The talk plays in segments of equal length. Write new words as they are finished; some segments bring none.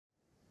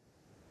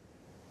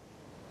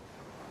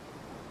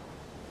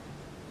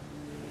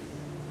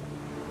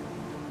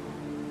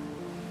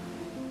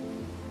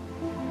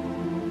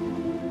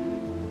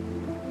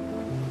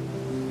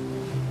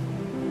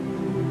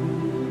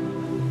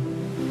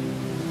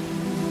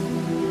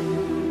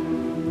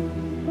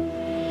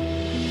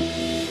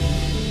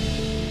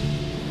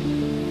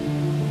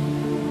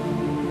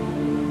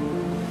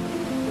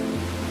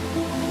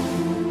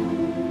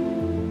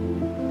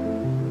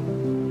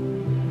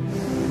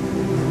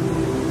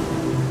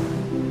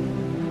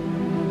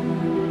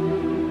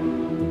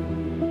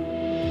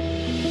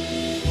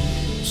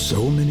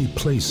So many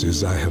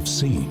places I have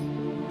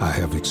seen, I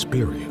have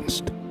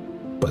experienced.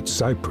 But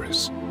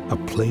Cyprus, a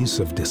place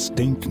of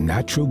distinct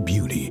natural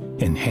beauty,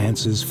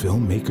 enhances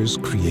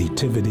filmmakers'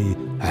 creativity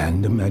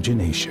and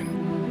imagination.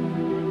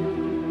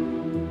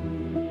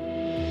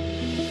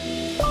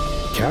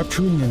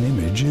 Capturing an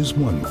image is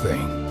one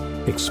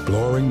thing.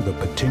 Exploring the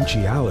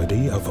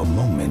potentiality of a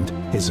moment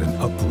is an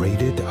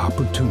uprated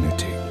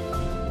opportunity.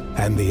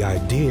 And the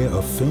idea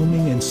of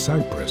filming in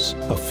Cyprus,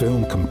 a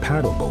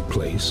film-compatible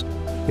place,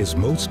 is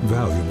most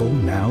valuable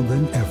now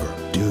than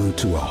ever due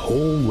to a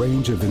whole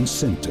range of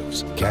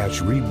incentives: cash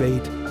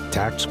rebate,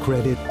 tax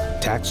credit,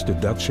 tax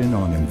deduction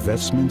on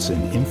investments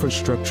in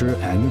infrastructure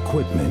and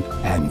equipment,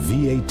 and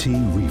VAT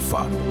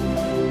refund.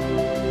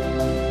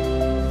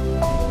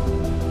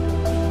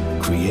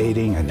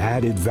 Creating an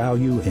added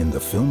value in the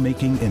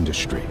filmmaking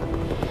industry.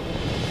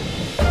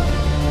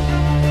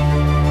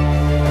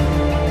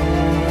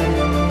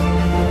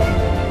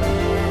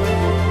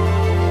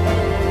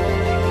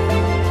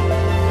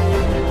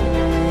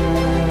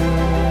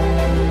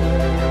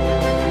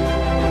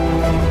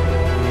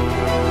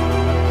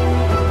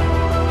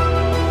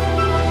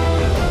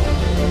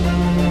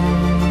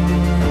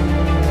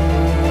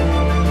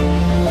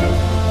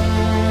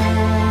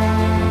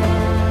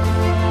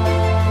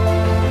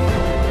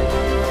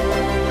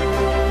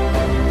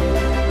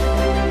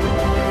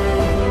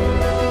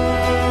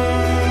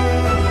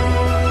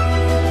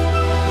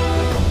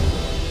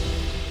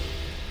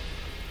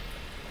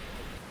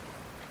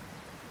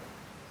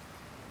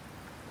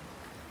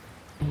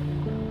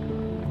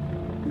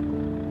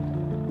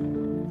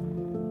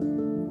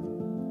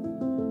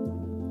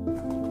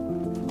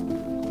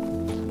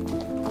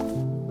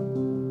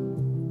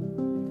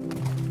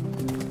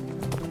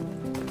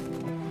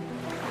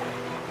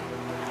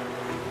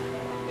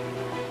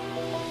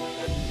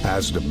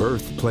 As the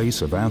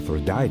birthplace of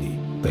Aphrodite,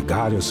 the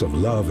goddess of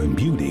love and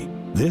beauty,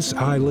 this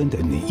island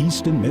in the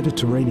eastern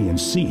Mediterranean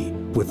Sea,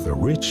 with the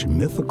rich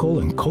mythical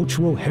and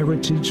cultural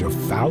heritage of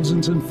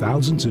thousands and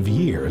thousands of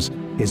years,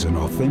 is an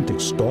authentic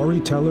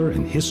storyteller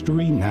and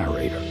history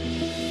narrator.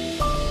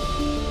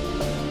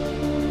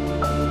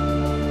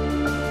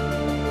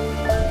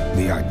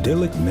 The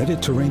idyllic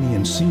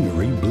Mediterranean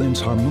scenery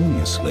blends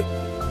harmoniously,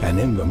 and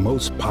in the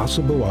most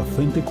possible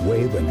authentic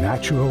way, the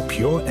natural,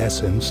 pure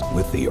essence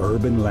with the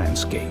urban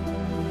landscape.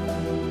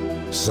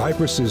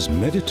 Cyprus's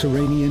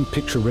Mediterranean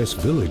picturesque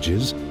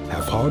villages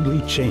have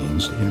hardly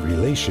changed in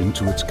relation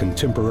to its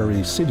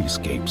contemporary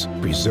cityscapes,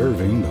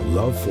 preserving the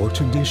love for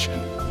tradition.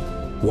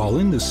 While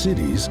in the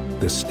cities,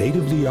 the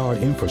state-of-the-art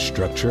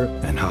infrastructure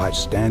and high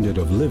standard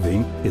of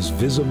living is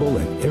visible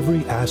in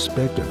every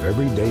aspect of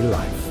everyday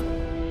life.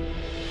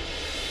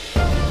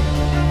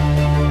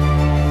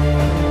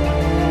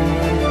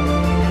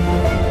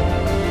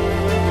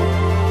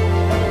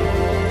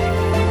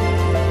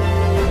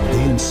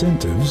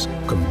 Incentives,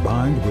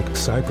 combined with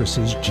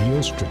Cyprus's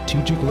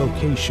geostrategic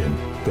location,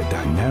 the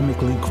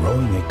dynamically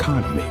growing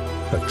economy,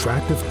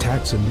 attractive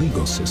tax and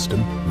legal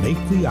system, make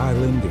the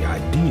island the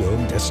ideal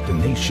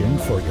destination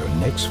for your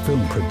next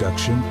film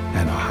production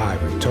and a high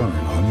return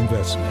on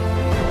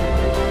investment.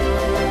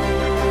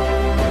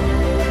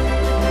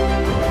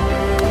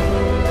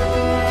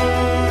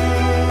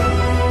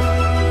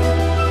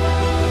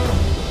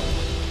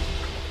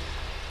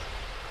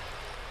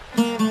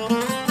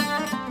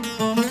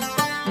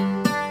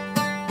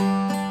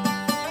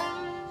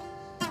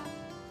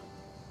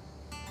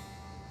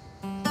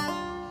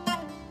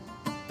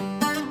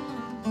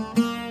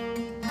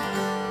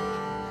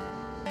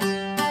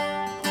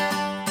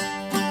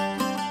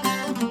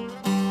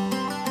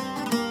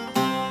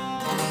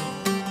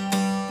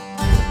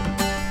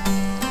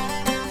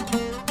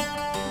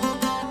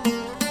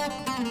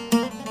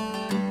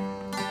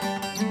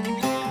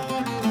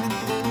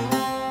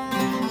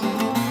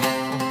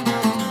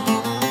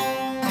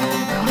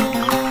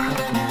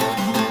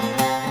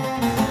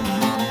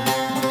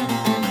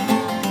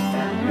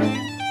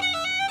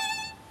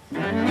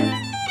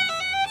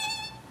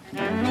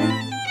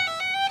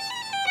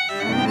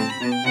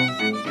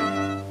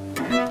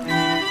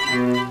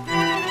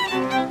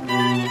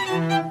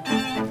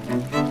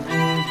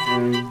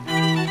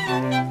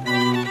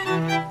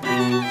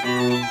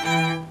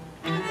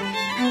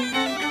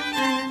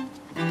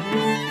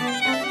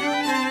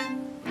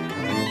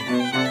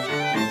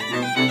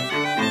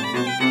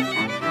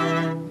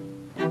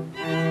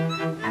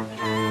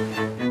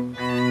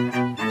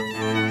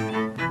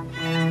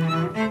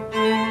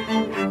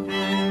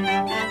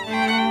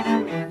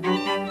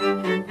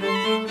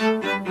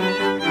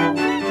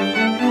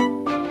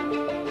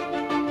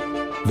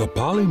 The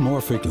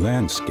polymorphic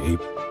landscape,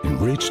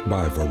 enriched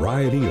by a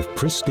variety of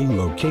pristine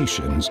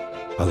locations,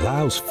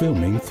 allows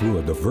filming through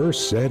a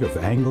diverse set of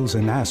angles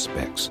and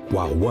aspects,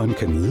 while one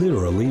can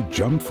literally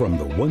jump from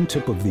the one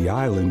tip of the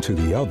island to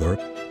the other,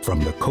 from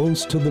the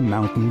coast to the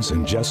mountains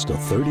in just a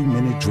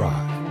 30-minute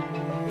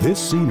drive. This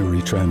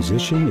scenery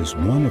transition is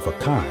one of a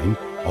kind,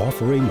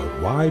 offering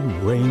a wide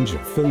range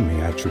of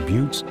filming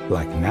attributes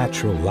like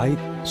natural light,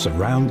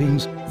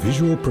 surroundings,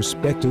 visual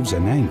perspectives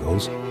and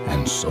angles,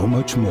 and so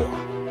much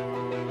more.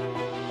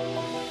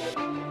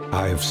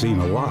 I have seen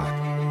a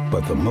lot,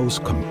 but the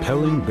most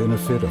compelling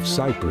benefit of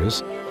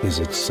Cyprus is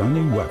its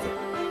sunny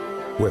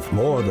weather. With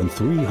more than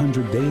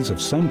 300 days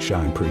of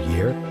sunshine per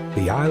year,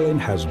 the island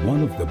has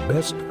one of the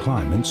best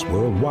climates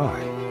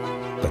worldwide.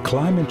 The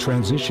climate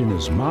transition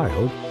is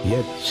mild,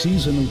 yet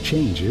seasonal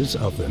changes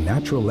of the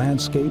natural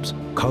landscapes,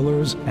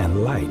 colors,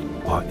 and light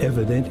are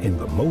evident in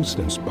the most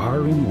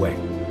inspiring way.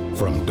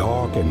 From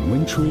dark and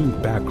wintry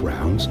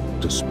backgrounds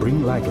to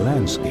spring-like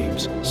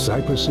landscapes,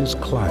 Cyprus's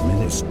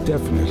climate is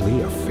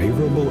definitely a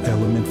favorable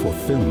element for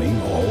filming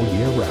all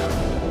year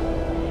round.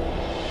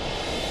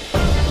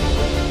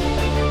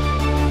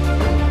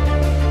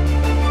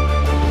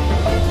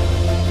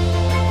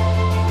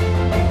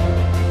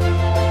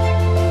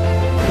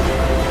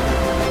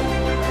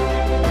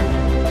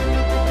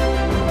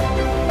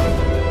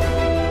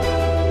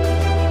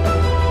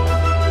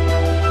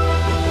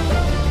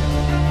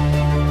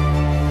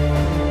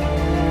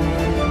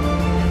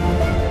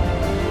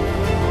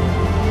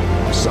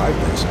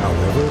 Cyprus,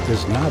 however,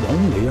 is not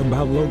only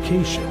about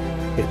location,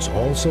 it's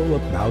also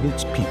about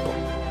its people.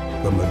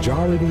 The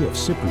majority of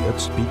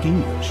Cypriots speak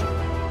English.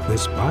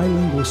 This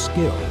bilingual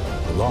skill,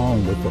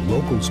 along with the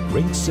locals'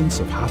 great sense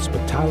of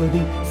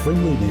hospitality,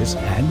 friendliness,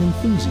 and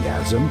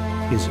enthusiasm,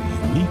 is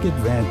a unique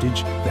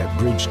advantage that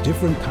bridges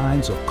different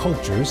kinds of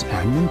cultures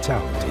and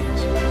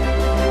mentalities.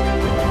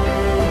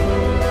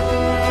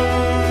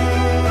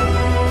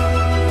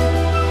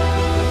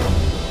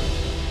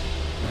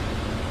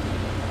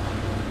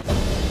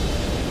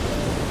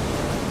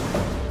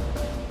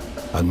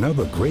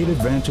 Another great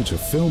advantage of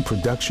film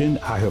production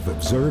I have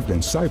observed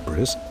in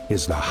Cyprus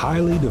is the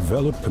highly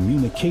developed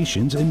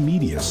communications and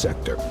media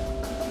sector.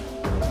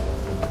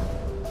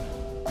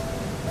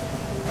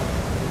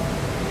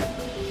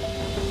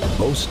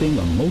 Boasting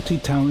a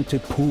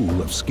multi-talented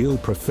pool of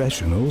skilled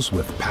professionals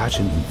with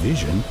passion and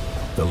vision,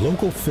 the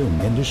local film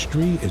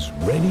industry is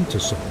ready to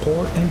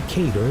support and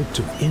cater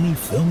to any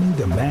filming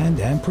demand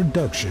and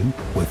production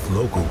with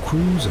local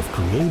crews of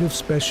creative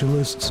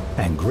specialists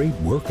and great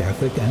work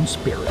ethic and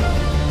spirit.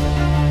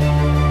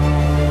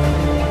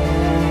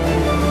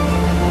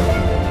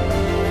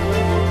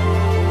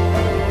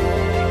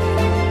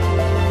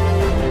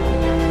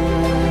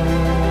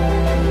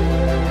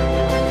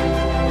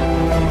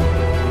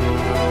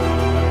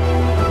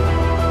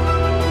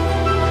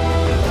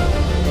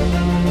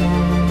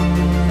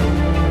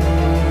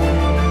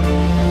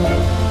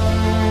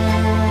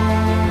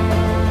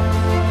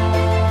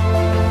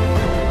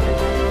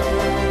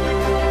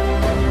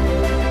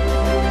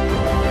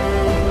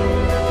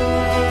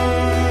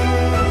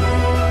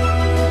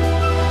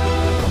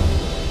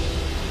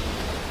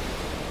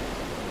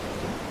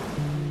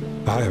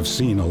 I have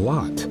seen a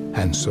lot,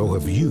 and so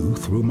have you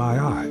through my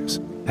eyes.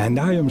 And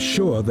I am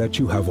sure that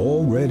you have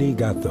already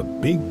got the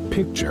big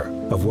picture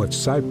of what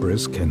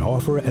Cyprus can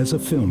offer as a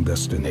film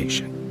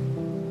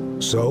destination.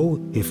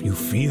 So, if you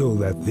feel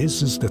that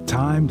this is the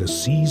time to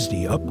seize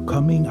the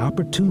upcoming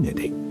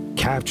opportunity,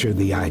 capture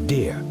the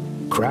idea,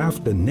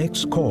 craft the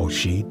next call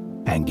sheet,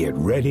 and get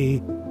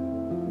ready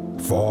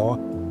for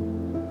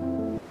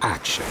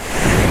action.